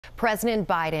President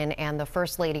Biden and the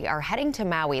First Lady are heading to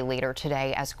Maui later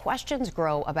today as questions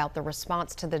grow about the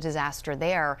response to the disaster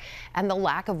there and the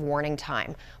lack of warning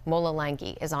time. Mola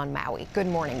Langi is on Maui. Good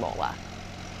morning, Mola.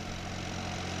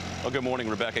 Well, good morning,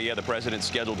 Rebecca. Yeah, the president's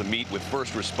scheduled to meet with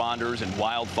first responders and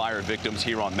wildfire victims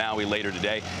here on Maui later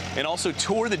today and also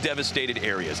tour the devastated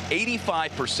areas,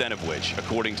 85% of which,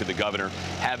 according to the governor,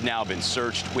 have now been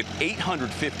searched, with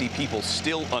 850 people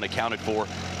still unaccounted for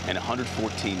and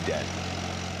 114 dead.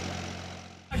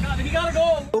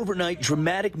 Overnight,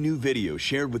 dramatic new video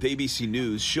shared with ABC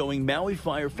News showing Maui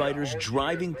firefighters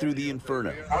driving through the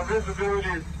inferno. Our visibility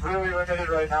is really limited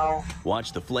right now.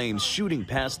 Watch the flames shooting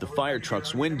past the fire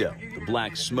truck's window, the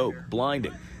black smoke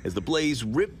blinding as the blaze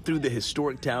ripped through the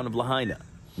historic town of Lahaina.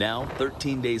 Now,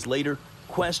 13 days later,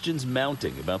 questions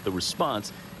mounting about the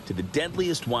response to the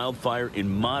deadliest wildfire in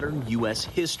modern U.S.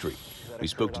 history. We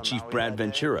spoke to Chief Brad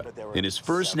Ventura in his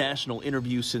first national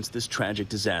interview since this tragic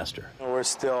disaster. We're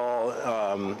still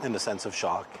in a sense of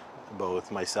shock, both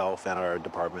myself and our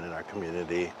department and our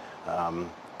community.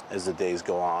 As the days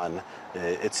go on,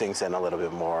 it sinks in a little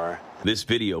bit more. This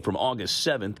video from August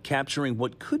 7th capturing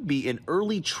what could be an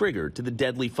early trigger to the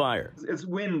deadly fire. It's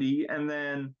windy and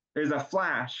then there's a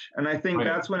flash, and I think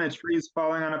that's when a tree's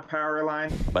falling on a power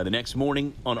line. By the next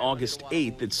morning, on August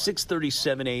 8th at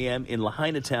 6:37 a.m. in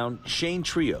Lahaina town, Shane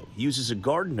Trio uses a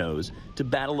garden hose to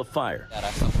battle a fire. Yeah,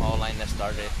 that's the power line that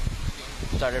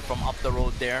started from up the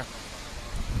road there,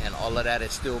 and all of that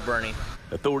is still burning.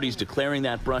 Authorities declaring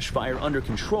that brush fire under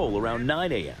control around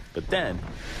 9 a.m. But then,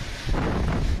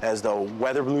 as the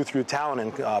weather blew through town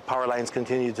and power lines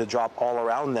continued to drop all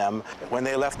around them, when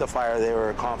they left the fire, they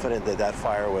were confident that that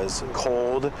fire was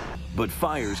cold. But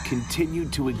fires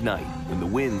continued to ignite when the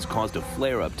winds caused a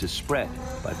flare-up to spread.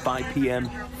 By 5 p.m.,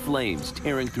 flames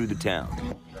tearing through the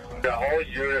town. All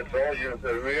units,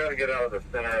 we got to get out of the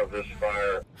center of this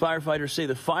fire. Firefighters say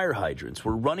the fire hydrants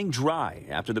were running dry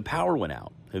after the power went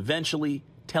out, eventually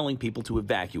telling people to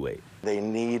evacuate. They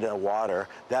need water.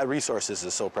 That resource is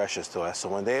so precious to us. So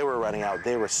when they were running out,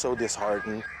 they were so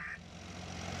disheartened.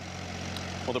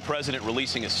 Well, the president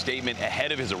releasing a statement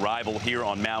ahead of his arrival here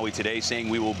on Maui today, saying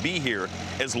we will be here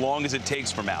as long as it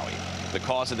takes for Maui. The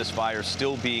cause of this fire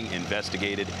still being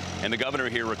investigated, and the governor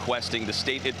here requesting the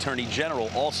state attorney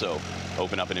general also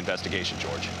open up an investigation,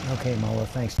 George. Okay, Mola,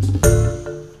 thanks.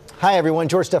 Hi, everyone.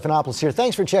 George Stephanopoulos here.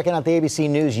 Thanks for checking out the ABC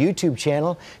News YouTube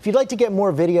channel. If you'd like to get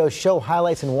more videos, show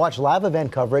highlights, and watch live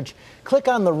event coverage, click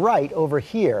on the right over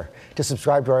here to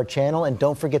subscribe to our channel. And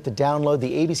don't forget to download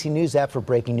the ABC News app for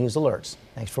breaking news alerts.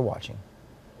 Thanks for watching.